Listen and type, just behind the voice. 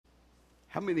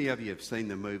How many of you have seen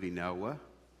the movie Noah?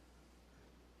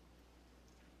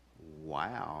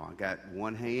 Wow, I got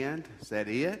one hand. Is that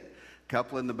it? A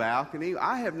couple in the balcony.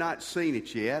 I have not seen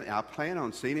it yet. I plan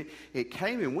on seeing it. It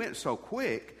came and went so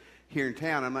quick here in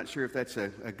town. I'm not sure if that's a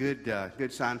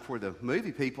good sign for the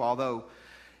movie people, although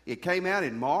it came out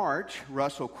in March.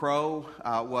 Russell Crowe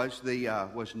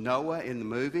was Noah in the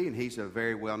movie, and he's a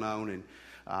very well-known and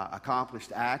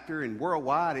accomplished actor. And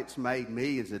worldwide, it's made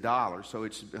millions of dollars, so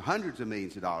it's hundreds of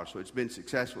millions of dollars. So it's been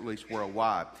successful, at least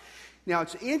worldwide. Now,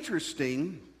 it's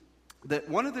interesting that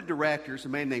one of the directors, a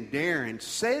man named Darren,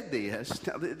 said this.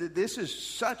 Now, this is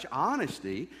such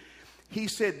honesty. He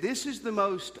said, this is the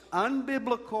most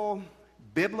unbiblical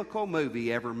biblical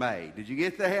movie ever made. Did you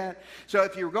get that? So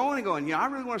if you're going, I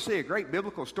really want to see a great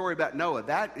biblical story about Noah,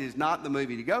 that is not the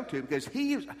movie to go to, because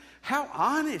how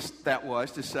honest that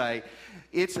was to say,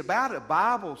 it's about a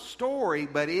Bible story,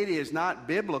 but it is not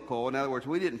biblical. In other words,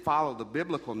 we didn't follow the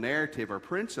biblical narrative or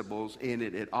principles in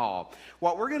it at all.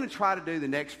 What we're going to try to do the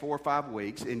next 4 or 5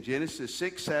 weeks in Genesis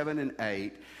 6, 7, and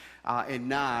 8, and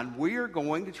 9, we are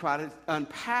going to try to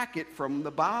unpack it from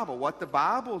the Bible, what the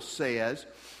Bible says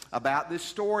about this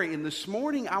story. And this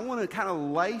morning, I want to kind of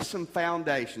lay some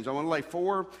foundations. I want to lay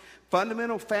 4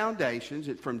 fundamental foundations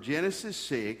from Genesis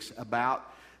 6 about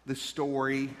the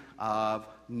story of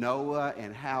Noah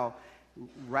and how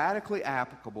radically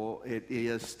applicable it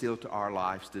is still to our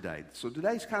lives today. So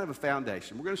today's kind of a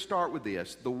foundation. We're going to start with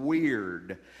this, the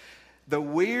weird. The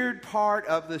weird part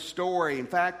of the story. In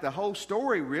fact, the whole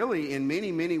story really in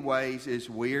many, many ways is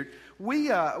weird.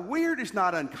 Weird is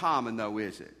not uncommon though,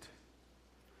 is it?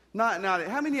 Not.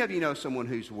 How many of you know someone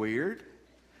who's weird?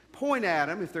 Point at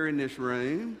them if they're in this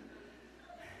room.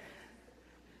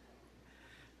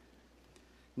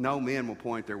 No men will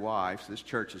point their wives. This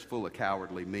church is full of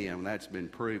cowardly men. That's been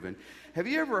proven. Have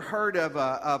you ever heard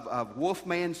of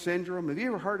Wolfman syndrome? Have you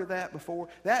ever heard of that before?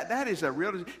 That is a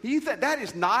real disease. That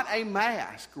is not a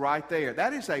mask right there.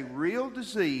 That is a real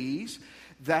disease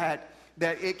that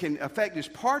it can affect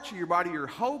just parts of your body, your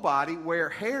whole body, where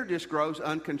hair just grows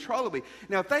uncontrollably.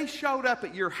 Now, if they showed up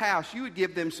at your house, you would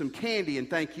give them some candy and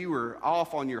think you were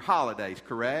off on your holidays,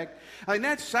 correct? I mean,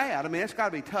 that's sad. I mean, it's got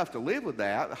to be tough to live with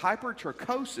that.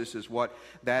 Hypertrichosis is what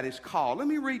that is called. Let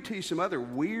me read to you some other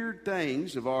weird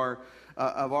things of our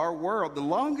world. The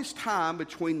longest time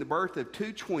between the birth of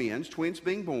 2 twins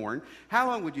being born, how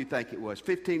long would you think it was?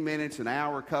 15 minutes, an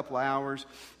hour, a couple hours?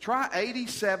 Try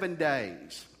 87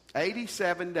 days.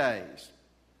 87 days.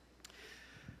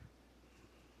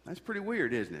 That's pretty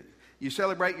weird, isn't it? You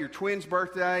celebrate your twin's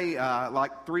birthday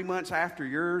like 3 months after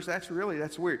yours. That's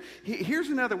weird. Here's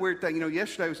another weird thing.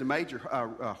 Yesterday was a major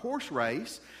horse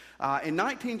race. In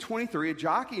 1923, a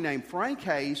jockey named Frank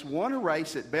Hayes won a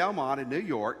race at Belmont in New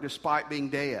York despite being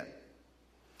dead.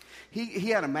 He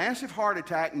had a massive heart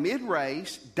attack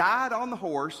mid-race, died on the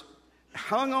horse,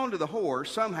 hung on to the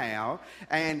horse somehow,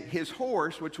 and his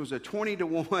horse, which was a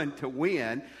 20-1 to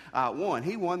win, won.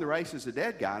 He won the race as a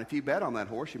dead guy, and if you bet on that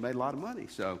horse, you made a lot of money.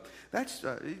 So that's,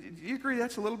 you agree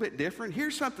that's a little bit different?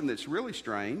 Here's something that's really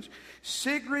strange.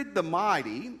 Sigrid the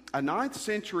Mighty, a 9th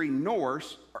century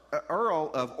Norse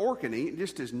Earl of Orkney,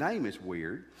 just his name is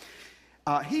weird,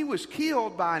 he was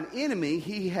killed by an enemy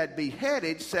he had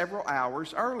beheaded several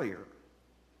hours earlier.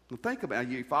 Well, think about it.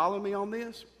 You follow me on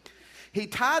this? He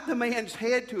tied the man's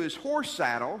head to his horse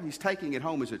saddle. He's taking it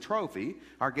home as a trophy.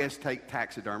 Our guests take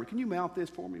taxidermy. Can you mount this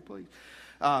for me, please?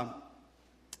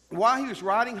 While he was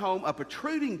riding home, a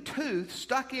protruding tooth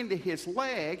stuck into his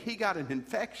leg. He got an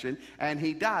infection, and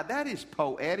he died. That is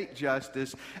poetic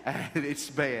justice at its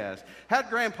best. How'd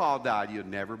Grandpa die? You'd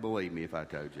never believe me if I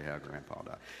told you how Grandpa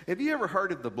died. Have you ever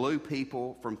heard of the Blue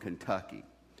people from Kentucky?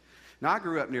 Now, I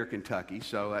grew up near Kentucky,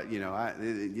 so,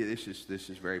 this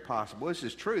is very possible. This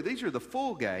is true. These are the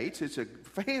Fulgates. It's a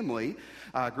family,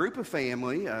 group of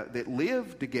family that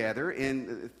live together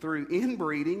through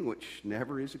inbreeding, which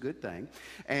never is a good thing,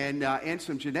 and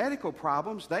some genetical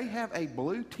problems. They have a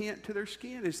blue tint to their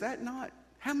skin. Is that not?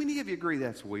 How many of you agree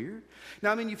that's weird?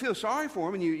 Now, I mean, you feel sorry for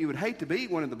them, and you would hate to be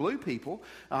one of the blue people,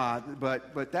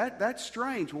 but that's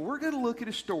strange. Well, we're going to look at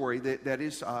a story that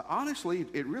is, honestly,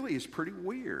 it really is pretty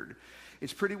weird.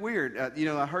 It's pretty weird.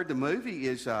 I heard the movie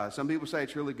is, some people say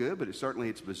it's really good, but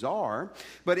it's bizarre.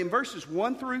 But in verses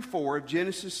 1 through 4 of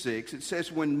Genesis 6, it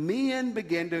says, when men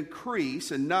began to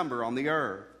increase in number on the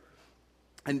earth,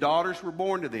 and daughters were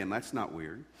born to them. That's not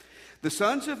weird. The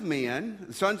sons of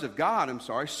God,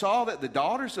 saw that the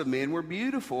daughters of men were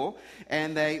beautiful,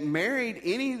 and they married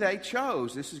any they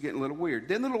chose. This is getting a little weird.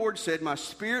 Then the Lord said, my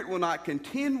spirit will not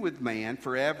contend with man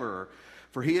forever,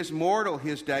 For he is mortal,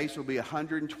 his days will be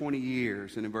 120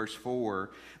 years. And in verse 4,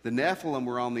 the Nephilim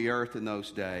were on the earth in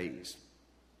those days.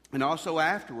 And also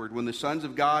afterward, when the sons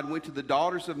of God went to the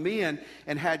daughters of men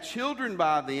and had children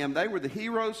by them, they were the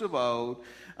heroes of old,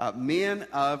 men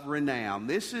of renown.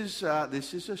 This is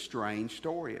a strange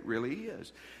story. It really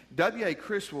is. W.A.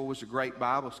 Criswell was a great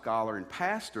Bible scholar and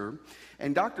pastor,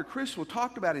 and Dr. Criswell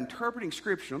talked about interpreting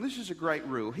Scripture. This is a great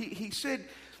rule. He said,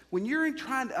 when you're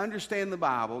trying to understand the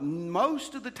Bible,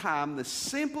 most of the time, the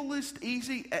simplest,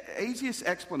 easiest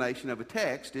explanation of a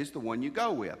text is the one you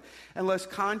go with, unless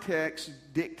context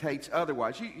dictates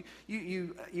otherwise.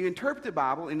 You interpret the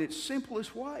Bible in its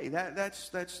simplest way.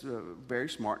 That's very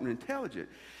smart and intelligent.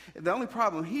 The only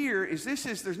problem here is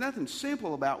there's nothing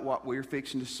simple about what we're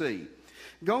fixing to see.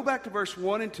 Go back to verse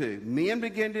 1 and 2. Men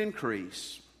began to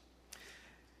increase.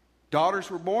 Daughters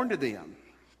were born to them.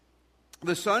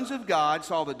 The sons of God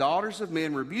saw the daughters of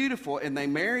men were beautiful, and they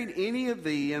married any of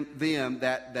them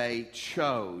that they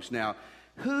chose. Now,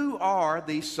 who are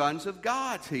these sons of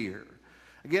God here?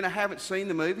 Again, I haven't seen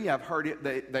the movie. I've heard it.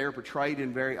 They are portrayed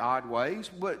in very odd ways.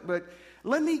 But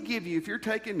let me give you, if you're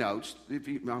taking notes,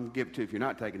 I'm going to give it to you if you're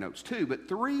not taking notes too, but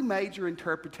 3 major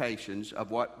interpretations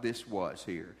of what this was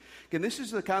here. Again, this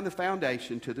is the kind of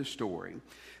foundation to the story.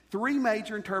 3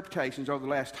 major interpretations over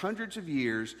the last hundreds of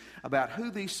years about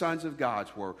who these sons of God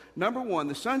were. Number 1,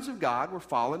 the sons of God were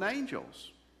fallen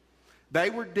angels. They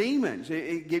were demons.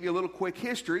 It give you a little quick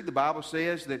history. The Bible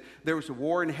says that there was a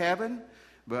war in heaven,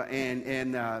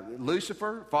 and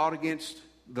Lucifer fought against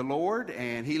the Lord,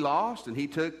 and he lost, and he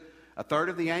took a third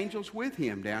of the angels with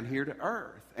him down here to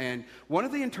earth. And one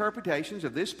of the interpretations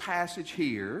of this passage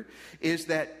here is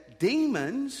that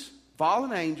demons,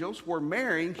 fallen angels, were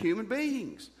marrying human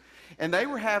beings. And they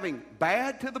were having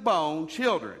bad to the bone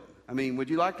children. I mean, would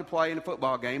you like to play in a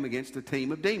football game against a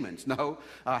team of demons? No,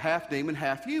 half demon,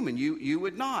 half human. You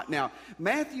would not. Now,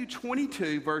 Matthew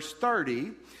 22, verse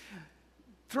 30,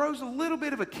 throws a little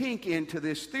bit of a kink into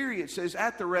this theory. It says,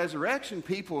 at the resurrection,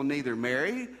 people will neither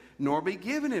marry nor be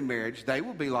given in marriage. They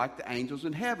will be like the angels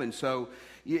in heaven. So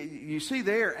you see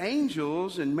there,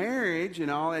 angels and marriage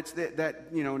and all, that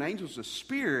an angel's a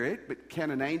spirit, but can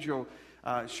an angel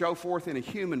show forth in a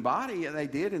human body? They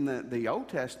did in the Old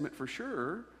Testament for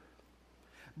sure.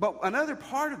 But another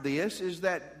part of this is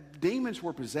that demons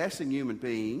were possessing human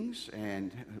beings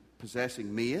and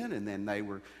possessing men, and then they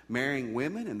were marrying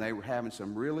women, and they were having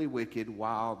some really wicked,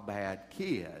 wild, bad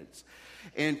kids.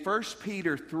 In 1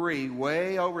 Peter 3,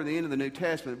 way over the end of the New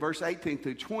Testament, verse 18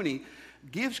 through 20,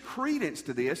 gives credence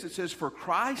to this. It says, for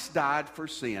Christ died for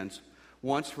sins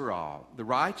once for all, the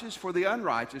righteous for the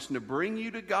unrighteous, and to bring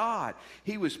you to God.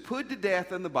 He was put to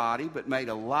death in the body, but made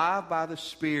alive by the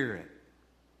Spirit.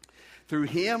 Through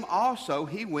him also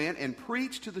he went and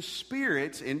preached to the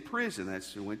spirits in prison,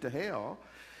 that's who went to hell,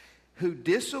 who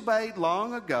disobeyed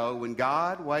long ago when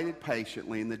God waited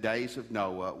patiently in the days of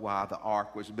Noah while the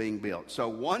ark was being built. So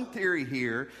one theory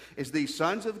here is these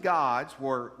sons of God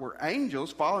were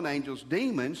angels, fallen angels,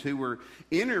 demons, who were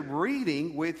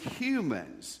interbreeding with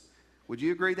humans. Would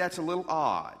you agree that's a little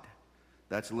odd?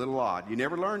 That's a little odd. You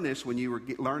never learned this when you were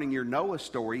learning your Noah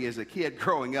story as a kid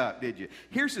growing up, did you?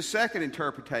 Here's the second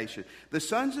interpretation. The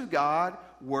sons of God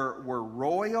were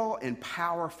royal and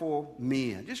powerful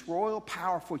men, just royal,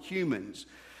 powerful humans.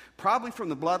 Probably from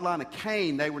the bloodline of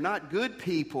Cain. They were not good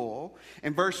people.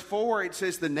 In verse 4, it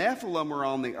says the Nephilim were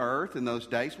on the earth in those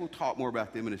days. We'll talk more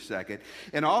about them in a second.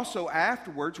 And also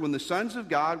afterwards, when the sons of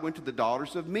God went to the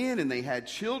daughters of men and they had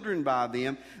children by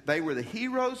them, they were the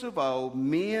heroes of old,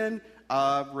 men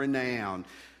of renown.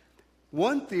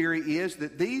 One theory is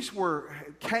that these were,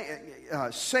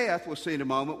 Seth, we'll see in a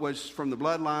moment, was from the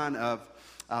bloodline of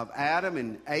Adam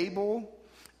and Abel,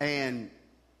 and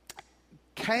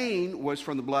Cain was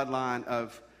from the bloodline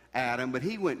of Adam, but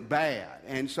he went bad.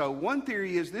 And so one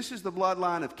theory is this is the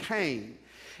bloodline of Cain.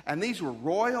 And these were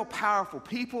royal, powerful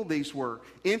people. These were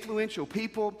influential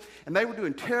people. And they were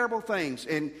doing terrible things.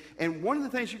 And one of the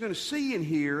things you're going to see in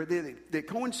here that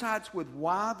coincides with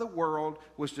why the world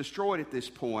was destroyed at this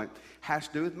point has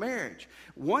to do with marriage.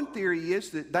 One theory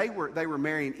is that they were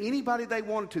marrying anybody they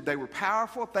wanted to. They were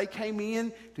powerful. If they came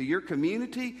in to your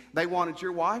community, they wanted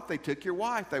your wife, they took your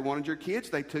wife. They wanted your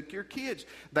kids, they took your kids.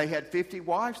 They had 50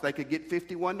 wives, they could get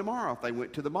 51 tomorrow if they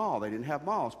went to the mall. They didn't have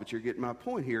malls, but you're getting my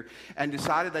point here. And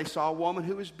decided they saw a woman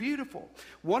who was beautiful.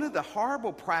 One of the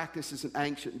horrible practices in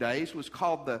ancient days was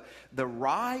called the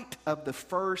rite of the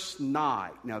first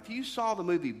night. Now, if you saw the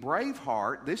movie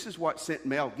Braveheart, this is what sent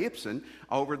Mel Gibson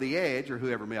over the edge, or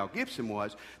whoever Mel Gibson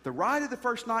was. The rite of the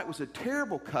first night was a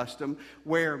terrible custom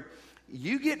where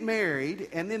you get married,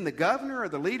 and then the governor or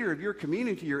the leader of your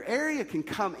community, your area, can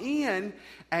come in,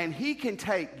 and he can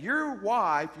take your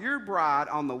wife, your bride,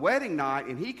 on the wedding night,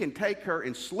 and he can take her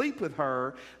and sleep with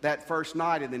her that first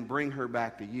night and then bring her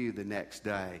back to you the next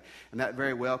day. And that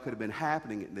very well could have been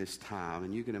happening at this time.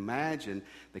 And you can imagine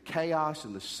the chaos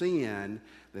and the sin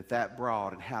that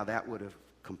brought and how that would have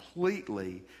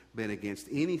completely been against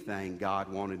anything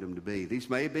God wanted them to be. These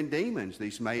may have been demons.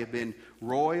 These may have been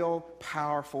royal,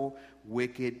 powerful,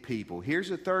 wicked people. Here's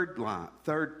a third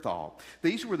thought.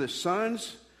 These were the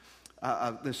sons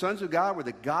of God were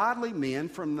the godly men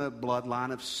from the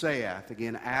bloodline of Seth.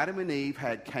 Again, Adam and Eve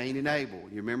had Cain and Abel.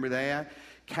 You remember that?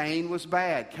 Cain was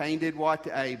bad. Cain did what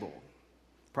to Abel?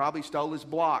 Probably stole his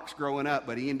blocks growing up,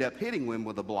 but he ended up hitting him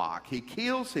with a block. He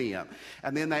kills him.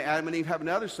 And then Adam and Eve have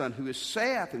another son who is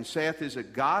Seth, and Seth is a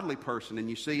godly person. And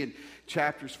you see in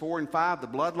chapters 4 and 5, the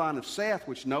bloodline of Seth,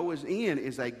 which Noah's in,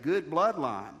 is a good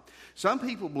bloodline. Some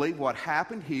people believe what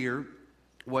happened here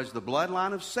was the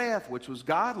bloodline of Seth, which was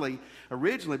godly,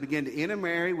 originally began to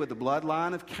intermarry with the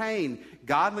bloodline of Cain.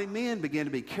 Godly men began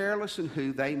to be careless in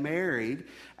who they married,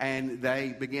 and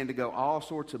they began to go all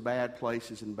sorts of bad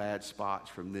places and bad spots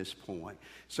from this point.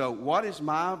 So what is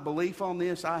my belief on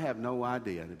this? I have no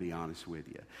idea, to be honest with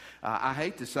you. I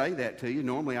hate to say that to you.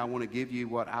 Normally I want to give you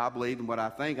what I believe and what I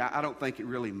think. I don't think it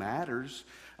really matters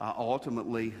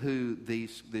ultimately who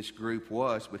this group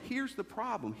was. But here's the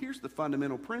problem. Here's the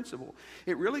fundamental principle.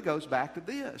 It really goes back to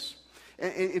this.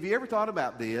 And if you ever thought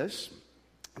about this,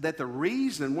 that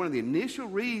one of the initial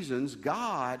reasons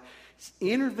God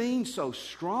intervened so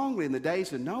strongly in the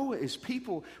days of Noah is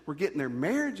people were getting their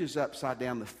marriages upside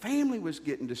down. The family was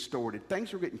getting distorted.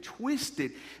 Things were getting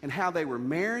twisted in how they were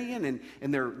marrying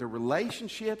and their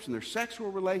relationships and their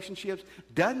sexual relationships.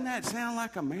 Doesn't that sound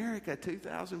like America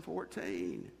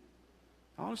 2014?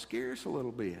 Ought to scare us a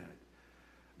little bit.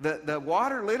 The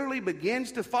water literally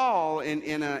begins to fall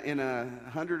in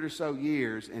 100 or so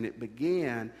years, and it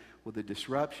began with the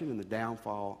disruption and the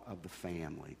downfall of the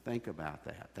family. Think about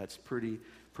that. That's pretty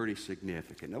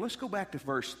significant. Now let's go back to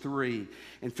verse 3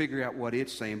 and figure out what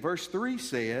it's saying. Verse 3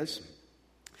 says,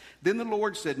 "Then the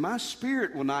Lord said, My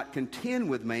spirit will not contend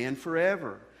with man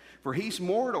forever, for he's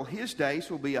mortal. His days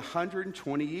will be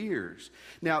 120 years.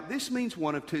 Now, this means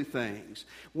one of two things.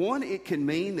 One, it can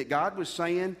mean that God was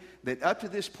saying that up to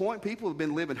this point, people have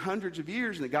been living hundreds of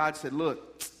years, and that God said,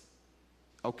 look,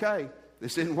 okay,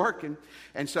 this isn't working.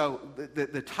 And so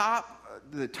the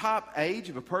top age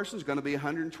of a person is going to be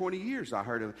 120 years. I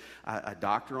heard of a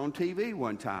doctor on TV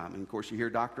one time. And, of course, you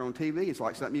hear doctor on TV, it's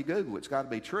like something you Google. It's got to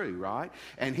be true, right?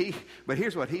 But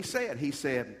here's what he said. He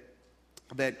said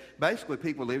that basically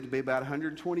people live to be about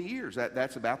 120 years.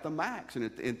 That's about the max. And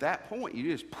at that point,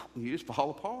 you just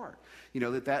fall apart. You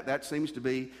know, that seems to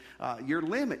be your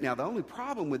limit. Now, the only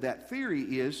problem with that theory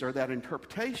is, or that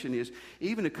interpretation is,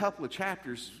 even a couple of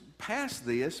chapters past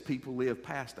this, people live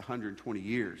past 120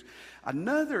 years.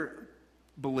 Another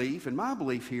belief, and my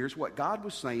belief here, is what God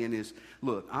was saying is,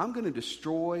 look, I'm going to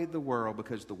destroy the world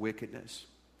because of the wickedness.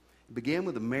 It began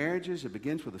with the marriages. It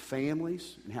begins with the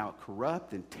families and how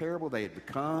corrupt and terrible they had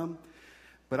become.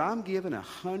 But I'm given a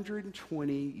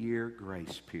 120-year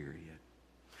grace period.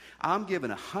 I'm given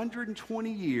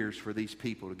 120 years for these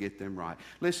people to get them right.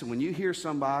 Listen, when you hear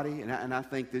somebody, and I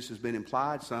think this has been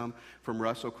implied some from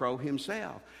Russell Crowe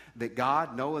himself, that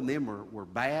God, knowing them, were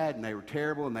bad and they were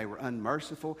terrible and they were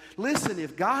unmerciful. Listen,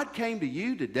 if God came to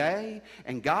you today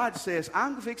and God says,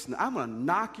 I'm going to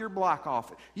knock your block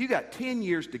off. You got 10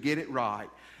 years to get it right.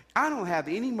 I don't have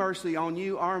any mercy on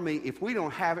you or me if we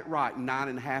don't have it right in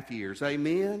 9.5 years.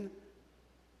 Amen?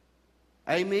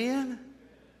 Amen?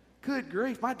 Good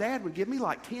grief, my dad would give me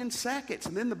like 10 seconds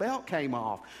and then the belt came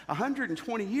off.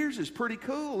 120 years is pretty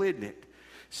cool, isn't it?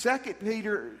 1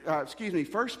 Peter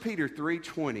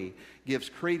 3:20 gives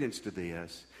credence to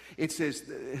this. It says,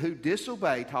 who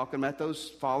disobeyed, talking about those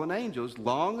fallen angels,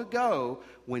 long ago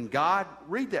when God,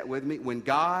 read that with me, when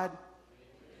God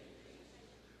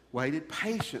waited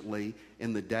patiently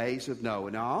in the days of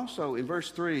Noah. Now also in verse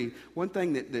 3, one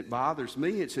thing that bothers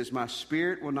me, it says, my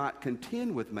spirit will not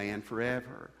contend with man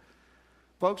forever.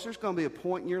 Folks, there's going to be a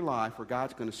point in your life where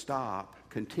God's going to stop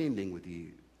contending with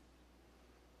you.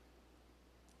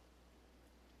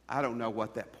 I don't know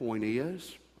what that point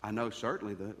is. I know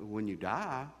certainly that when you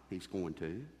die, He's going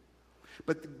to.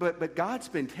 But God's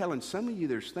been telling some of you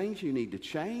there's things you need to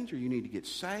change, or you need to get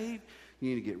saved. You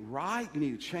need to get right. You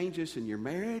need to change this in your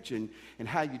marriage and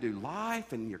how you do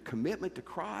life and your commitment to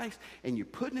Christ. And you're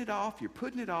putting it off, you're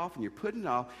putting it off, and you're putting it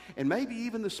off. And maybe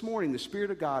even this morning, the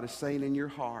Spirit of God is saying in your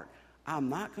heart, I'm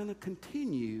not going to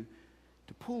continue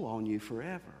to pull on you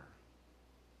forever.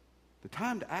 The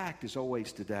time to act is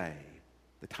always today.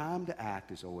 The time to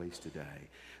act is always today.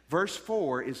 Verse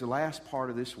 4 is the last part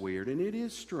of this weird, and it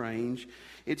is strange.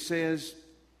 It says,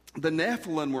 the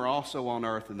Nephilim were also on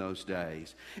earth in those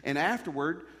days. And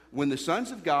afterward, when the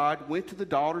sons of God went to the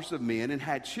daughters of men and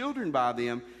had children by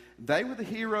them, they were the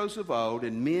heroes of old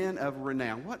and men of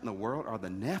renown. What in the world are the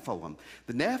Nephilim?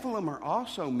 The Nephilim are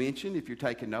also mentioned, if you're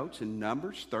taking notes, in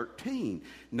Numbers 13.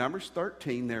 Numbers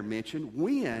 13, they're mentioned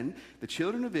when the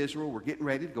children of Israel were getting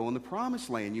ready to go in the promised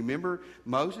land. You remember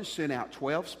Moses sent out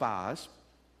 12 spies.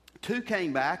 2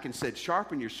 came back and said,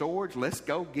 sharpen your swords. Let's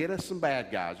go get us some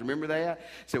bad guys. Remember that?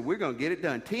 Said, we're going to get it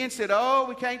done. 10 said, oh,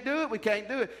 we can't do it. We can't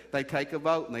do it. They take a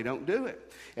vote and they don't do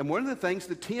it. And one of the things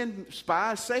the 10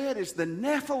 spies said is the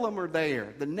Nephilim are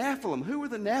there. The Nephilim. Who were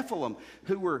the Nephilim?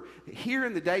 Who were here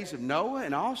in the days of Noah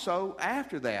and also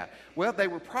after that? Well, they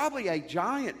were probably a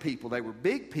giant people. They were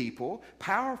big people,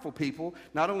 powerful people,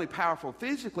 not only powerful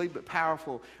physically, but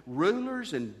powerful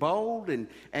rulers and bold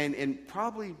and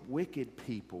probably wicked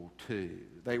people too.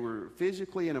 They were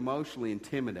physically and emotionally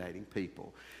intimidating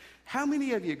people. How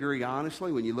many of you agree,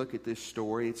 honestly, when you look at this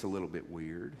story, it's a little bit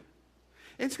weird?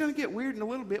 It's going to get weird in a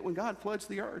little bit when God floods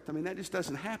the earth. I mean, that just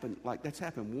doesn't happen. Like, that's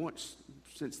happened once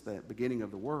since the beginning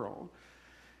of the world.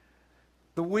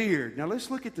 The weird. Now, let's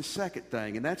look at the second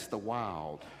thing, and that's the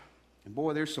wild. And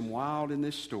boy, there's some wild in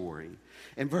this story.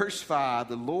 In verse 5,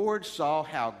 the Lord saw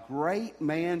how great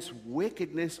man's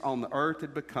wickedness on the earth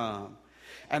had become,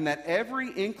 and that every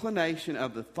inclination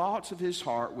of the thoughts of his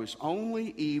heart was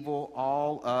only evil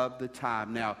all of the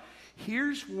time. Now,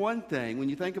 here's one thing. When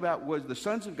you think about was the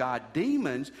sons of God,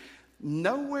 demons,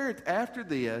 nowhere after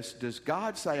this does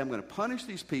God say, I'm going to punish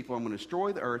these people, I'm going to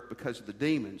destroy the earth because of the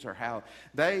demons or how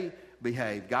they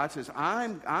behave. God says,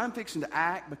 I'm fixing to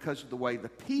act because of the way the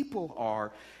people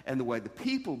are and the way the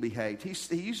people behaved.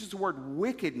 He uses the word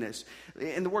wickedness,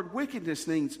 and the word wickedness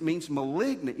means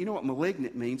malignant. You know what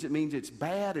malignant means? It means it's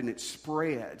bad and it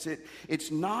spreads.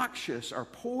 It's noxious or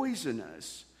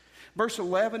poisonous. Verse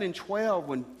 11 and 12,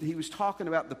 when he was talking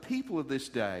about the people of this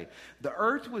day, the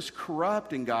earth was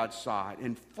corrupt in God's sight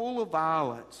and full of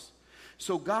violence.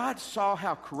 So God saw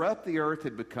how corrupt the earth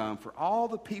had become, for all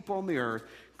the people on the earth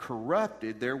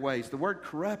corrupted their ways. The word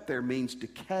corrupt there means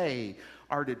decay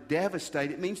or to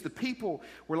devastate. It means the people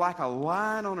were like a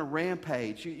lion on a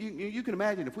rampage. You can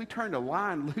imagine if we turned a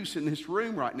lion loose in this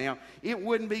room right now, it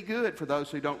wouldn't be good for those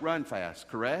who don't run fast,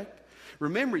 correct?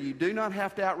 Remember, you do not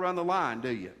have to outrun the lion,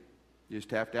 do you? You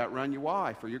just have to outrun your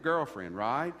wife or your girlfriend,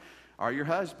 right? Or your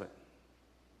husband.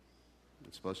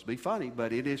 It's supposed to be funny,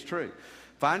 but it is true.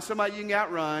 Find somebody you can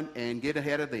outrun and get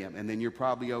ahead of them, and then you're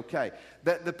probably okay.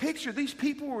 The picture, these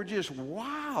people were just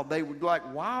wild. They were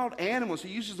like wild animals. He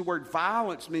uses the word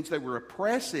violence, means they were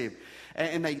oppressive,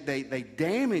 and they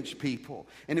damaged people.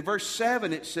 And in verse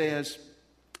 7 it says,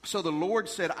 so the Lord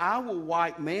said, I will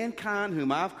wipe mankind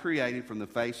whom I've created from the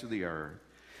face of the earth.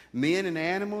 Men and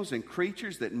animals and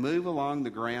creatures that move along the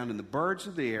ground and the birds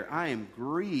of the air. I am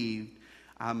grieved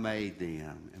I made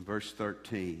them. In verse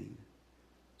 13.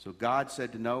 So God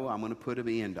said to Noah, I'm going to put an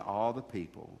end to all the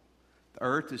people. The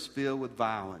earth is filled with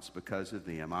violence because of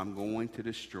them. I'm going to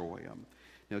destroy them.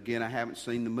 Now again, I haven't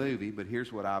seen the movie, but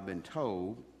here's what I've been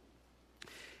told.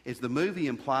 Is the movie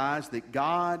implies that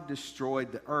God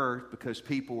destroyed the earth because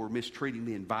people were mistreating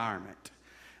the environment.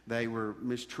 They were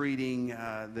mistreating,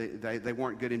 they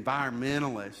weren't good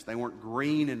environmentalists. They weren't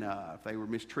green enough. They were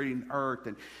mistreating the earth.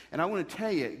 And I want to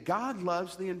tell you, God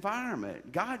loves the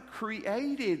environment. God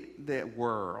created that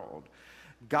world.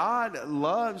 God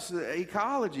loves the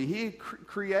ecology. He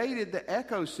created the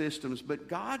ecosystems, but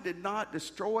God did not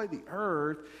destroy the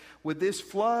earth with this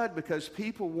flood because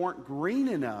people weren't green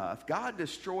enough. God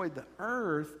destroyed the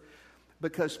earth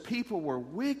because people were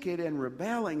wicked and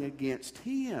rebelling against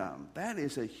Him. That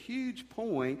is a huge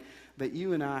point that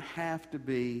you and I have to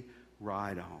be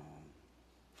right on.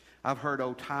 I've heard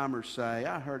old-timers say,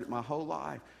 I heard it my whole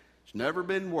life, it's never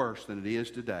been worse than it is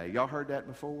today. Y'all heard that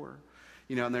before?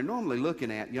 You know, and they're normally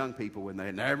looking at young people when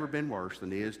they've never been worse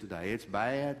than it is today. It's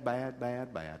bad, bad,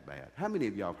 bad, bad, bad. How many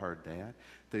of y'all have heard that?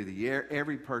 Through the year,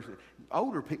 every person,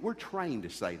 older people, we're trained to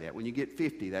say that. When you get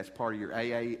 50, that's part of your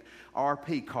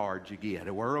AARP card you get.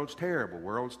 The world's terrible,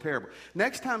 world's terrible.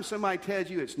 Next time somebody tells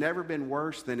you it's never been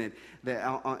worse than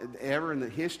ever in the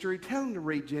history, tell them to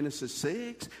read Genesis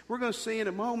 6. We're going to see in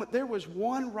a moment, there was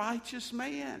one righteous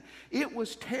man. It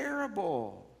was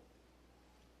terrible.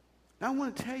 Now, I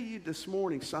want to tell you this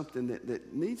morning something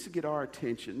that needs to get our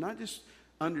attention, not just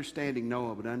understanding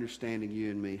Noah, but understanding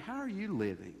you and me. How are you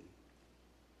living?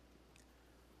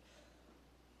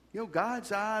 You know,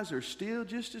 God's eyes are still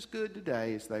just as good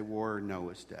today as they were in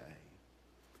Noah's day.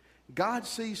 God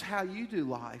sees how you do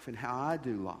life and how I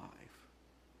do life.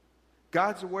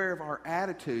 God's aware of our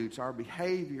attitudes, our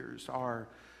behaviors, our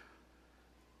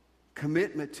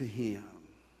commitment to Him.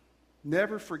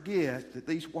 Never forget that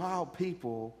these wild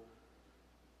people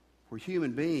were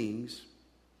human beings.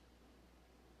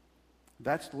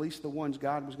 That's at least the ones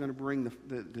God was going to bring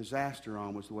the disaster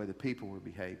on, was the way the people were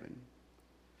behaving.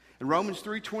 And Romans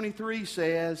 3:23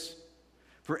 says,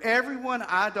 for everyone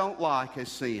I don't like has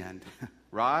sinned.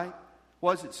 Right?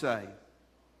 What does it say?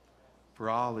 For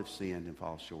all have sinned and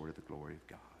fall short of the glory of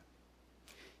God.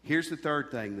 Here's the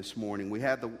third thing this morning. We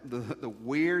have the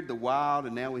weird, the wild,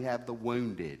 and now we have the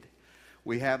wounded.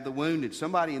 We have the wounded.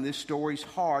 Somebody in this story's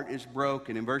heart is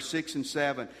broken. In verse 6 and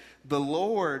 7, the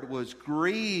Lord was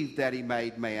grieved that He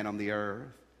made man on the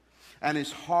earth, and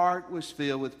His heart was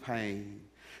filled with pain.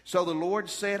 So the Lord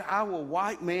said, I will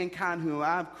wipe mankind whom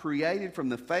I have created from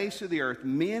the face of the earth,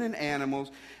 men and animals,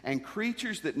 and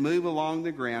creatures that move along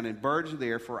the ground, and birds of the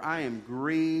air, for I am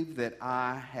grieved that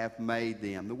I have made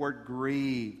them. The word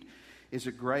grieved is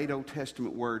a great Old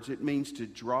Testament word. It means to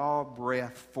draw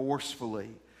breath forcefully.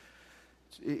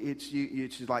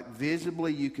 It's like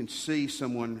visibly you can see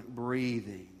someone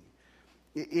breathing.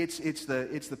 It's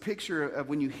the picture of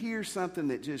when you hear something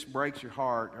that just breaks your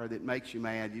heart or that makes you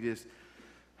mad,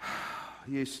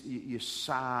 you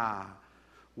sigh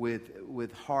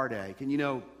with heartache. And you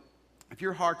know, if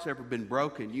your heart's ever been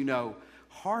broken, you know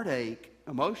heartache,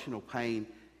 emotional pain,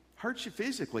 hurts you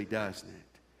physically, doesn't it?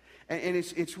 And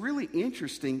it's really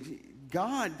interesting.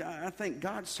 I think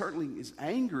God certainly is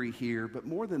angry here, but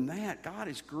more than that, God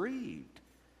is grieved.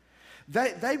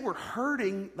 They were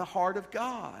hurting the heart of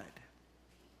God.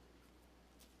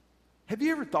 Have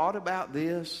you ever thought about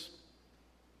this?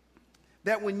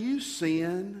 That when you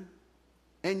sin,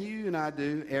 and you and I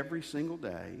do every single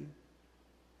day,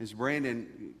 as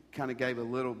Brandon kind of gave a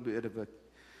little bit of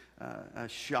a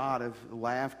shot of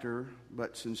laughter,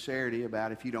 but sincerity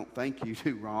about if you don't think you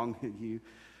do wrong, you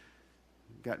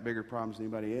got bigger problems than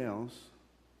anybody else.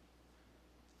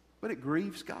 But it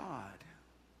grieves God.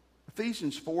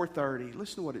 Ephesians 4:30,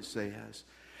 listen to what it says.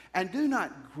 And do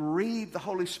not grieve the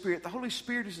Holy Spirit. The Holy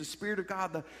Spirit is the Spirit of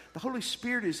God. The Holy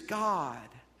Spirit is God.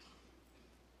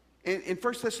 In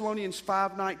 1 Thessalonians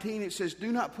 5:19, it says,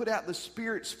 do not put out the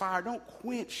Spirit's fire. Don't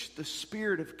quench the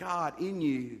Spirit of God in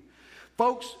you.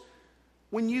 Folks,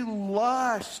 when you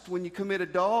lust, when you commit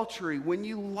adultery, when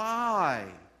you lie,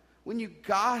 when you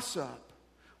gossip,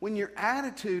 when your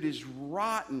attitude is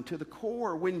rotten to the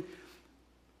core, when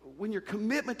your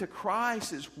commitment to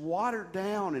Christ is watered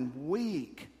down and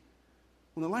weak,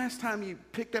 when the last time you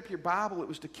picked up your Bible, it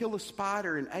was to kill a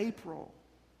spider in April,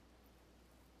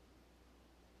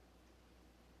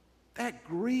 that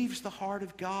grieves the heart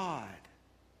of God.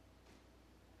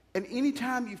 And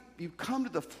anytime you come to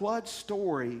the flood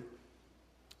story,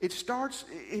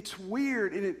 it's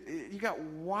weird, and you got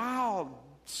wild,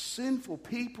 sinful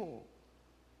people.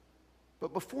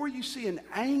 But before you see an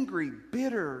angry,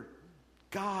 bitter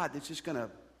God that's just going to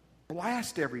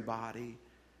blast everybody,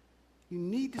 you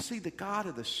need to see the God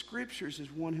of the Scriptures as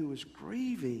one who was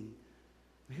grieving,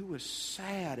 who was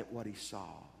sad at what he saw.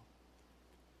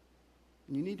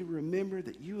 And you need to remember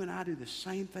that you and I do the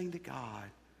same thing to God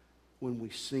when we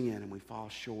sin and we fall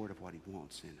short of what He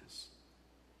wants in us.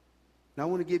 Now I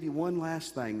want to give you one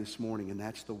last thing this morning, and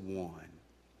that's the one.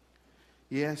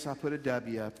 Yes, I put a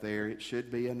W up there. It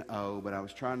should be an O, but I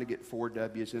was trying to get 4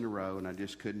 W's in a row, and I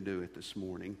just couldn't do it this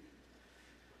morning.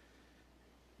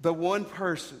 The one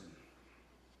person.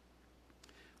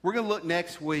 We're going to look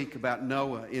next week about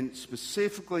Noah,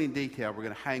 specifically in detail. We're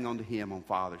going to hang on to him on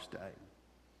Father's Day.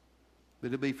 But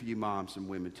it'll be for you moms and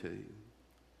women too.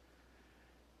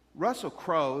 Russell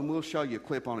Crowe, and we'll show you a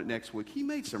clip on it next week, he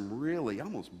made some really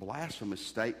almost blasphemous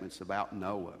statements about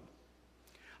Noah.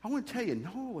 I want to tell you,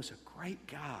 Noah was a great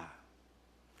guy.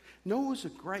 Noah was a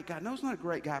great guy. Noah's not a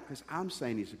great guy because I'm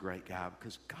saying he's a great guy,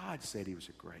 because God said he was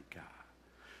a great guy.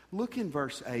 Look in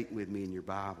verse 8 with me in your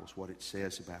Bibles, what it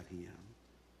says about him.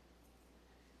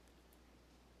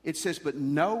 It says, but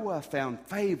Noah found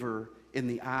favor in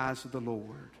the eyes of the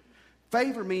Lord.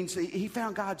 Favor means he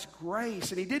found God's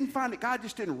grace, and he didn't find it. God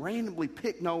just didn't randomly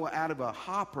pick Noah out of a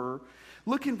hopper.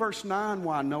 Look in verse 9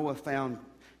 why Noah found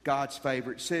God's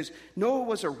favor. It says, Noah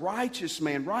was a righteous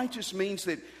man. Righteous means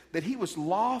that he was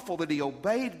lawful, that he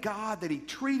obeyed God, that he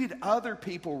treated other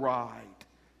people right.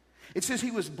 It says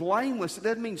he was blameless. It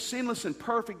doesn't mean sinless and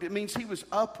perfect. It means he was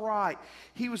upright.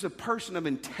 He was a person of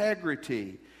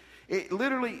integrity.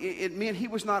 It meant he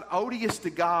was not odious to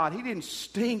God. He didn't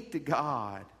stink to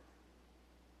God.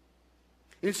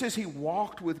 And it says he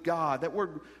walked with God. That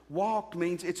word walked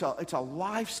means it's a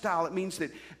lifestyle. It means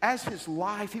that as his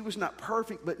life, he was not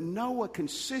perfect, but Noah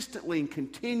consistently and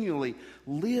continually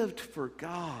lived for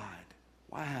God.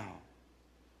 Wow.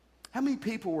 How many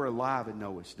people were alive in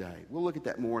Noah's day? We'll look at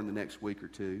that more in the next week or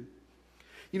two.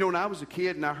 You know, when I was a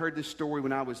kid and I heard this story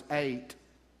when I was 8,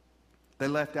 they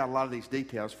left out a lot of these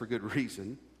details for good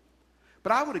reason.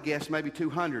 But I would have guessed maybe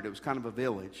 200. It was kind of a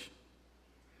village.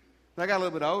 When I got a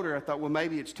little bit older, I thought, well,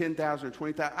 maybe it's 10,000 or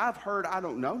 20,000. I've heard, I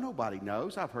don't know, nobody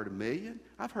knows. I've heard 1 million.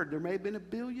 I've heard there may have been 1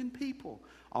 billion people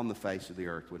on the face of the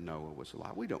earth when Noah was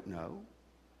alive. We don't know.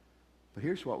 But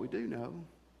here's what we do know.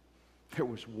 There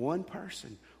was one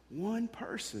person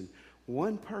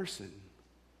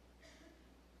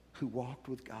who walked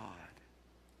with God.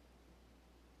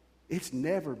 It's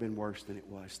never been worse than it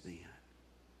was then.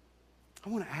 I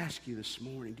want to ask you this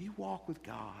morning, do you walk with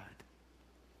God?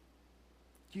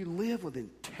 Do you live with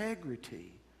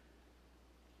integrity?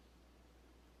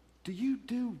 Do you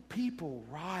do people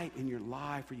right in your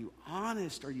life? Are you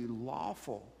honest? Are you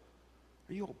lawful?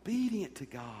 Are you obedient to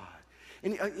God?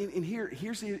 And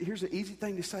here's an easy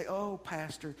thing to say. Oh,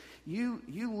 Pastor, you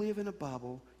live in a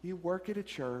bubble. You work at a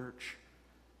church.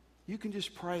 You can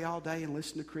just pray all day and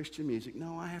listen to Christian music.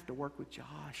 No, I have to work with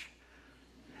Josh.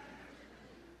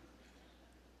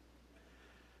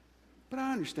 But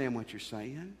I understand what you're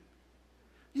saying.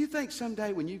 You think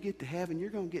someday when you get to heaven, you're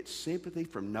going to get sympathy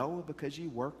from Noah because you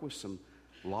work with some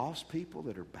lost people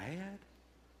that are bad?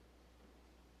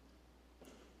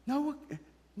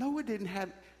 Noah didn't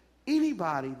have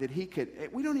anybody that he could.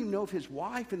 We don't even know if his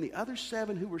wife and the other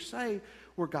 7 who were saved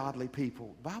were godly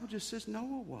people. The Bible just says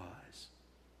Noah was.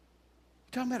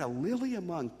 You're talking about a lily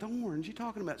among thorns. You're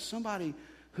talking about somebody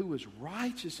who was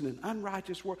righteous in an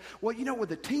unrighteous world. Well, you know, with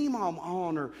the team I'm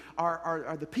on or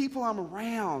the people I'm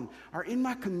around or in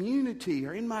my community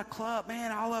or in my club,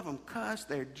 man, all of them cuss.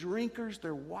 They're drinkers.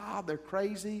 They're wild. They're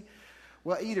crazy.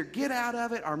 Well, either get out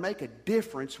of it or make a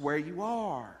difference where you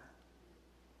are.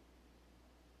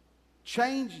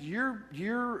 Change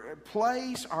your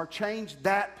place or change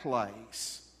that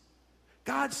place.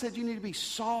 God said you need to be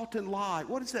salt and light.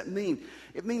 What does that mean?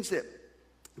 It means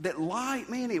that light,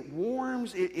 man, it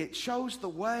warms, it shows the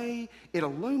way, it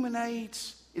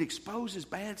illuminates, it exposes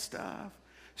bad stuff.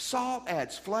 Salt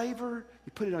adds flavor.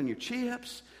 You put it on your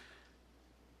chips.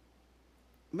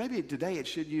 Maybe today it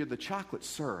should use the chocolate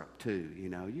syrup too, you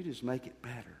know. You just make it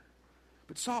better.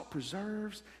 But salt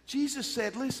preserves. Jesus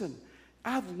said, listen,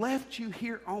 I've left you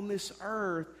here on this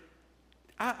earth.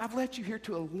 I've left you here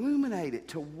to illuminate it,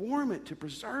 to warm it, to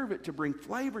preserve it, to bring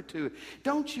flavor to it.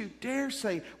 Don't you dare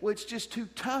say, well, it's just too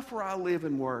tough where I live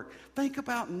and work. Think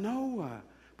about Noah.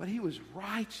 But he was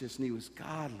righteous and he was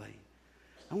godly.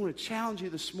 I want to challenge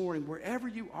you this morning, wherever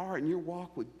you are in your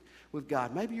walk with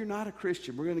God. Maybe you're not a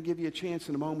Christian. We're going to give you a chance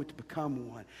in a moment to become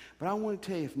one. But I want to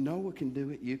tell you, if Noah can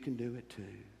do it, you can do it too.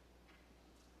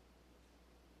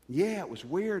 Yeah, it was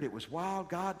weird. It was wild.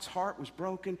 God's heart was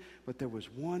broken. But there was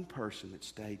one person that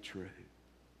stayed true.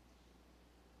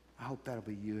 I hope that'll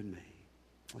be you and me.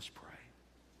 Let's pray.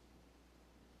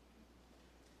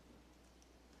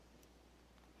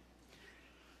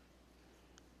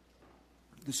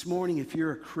 This morning, if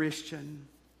you're a Christian,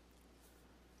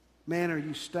 man, are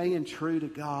you staying true to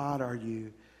God? Are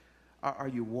you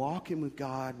walking with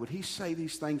God? Would he say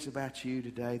these things about you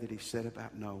today that he said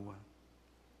about Noah?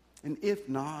 And if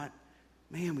not,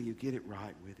 man, will you get it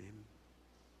right with him?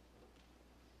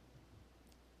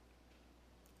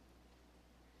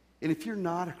 And if you're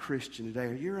not a Christian today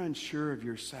or you're unsure of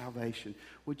your salvation,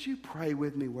 would you pray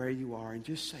with me where you are and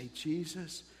just say,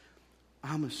 Jesus,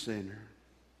 I'm a sinner.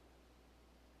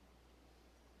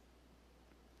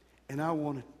 And I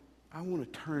want to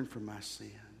turn from my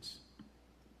sins.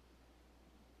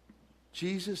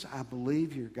 Jesus, I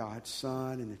believe you're God's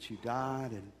Son and that you died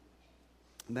and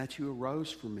that you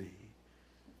arose for me.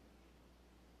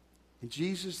 And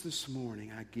Jesus, this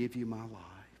morning, I give you my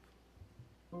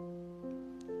life.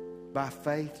 By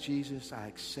faith, Jesus, I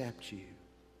accept you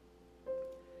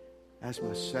as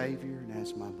my Savior and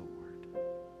as my Lord.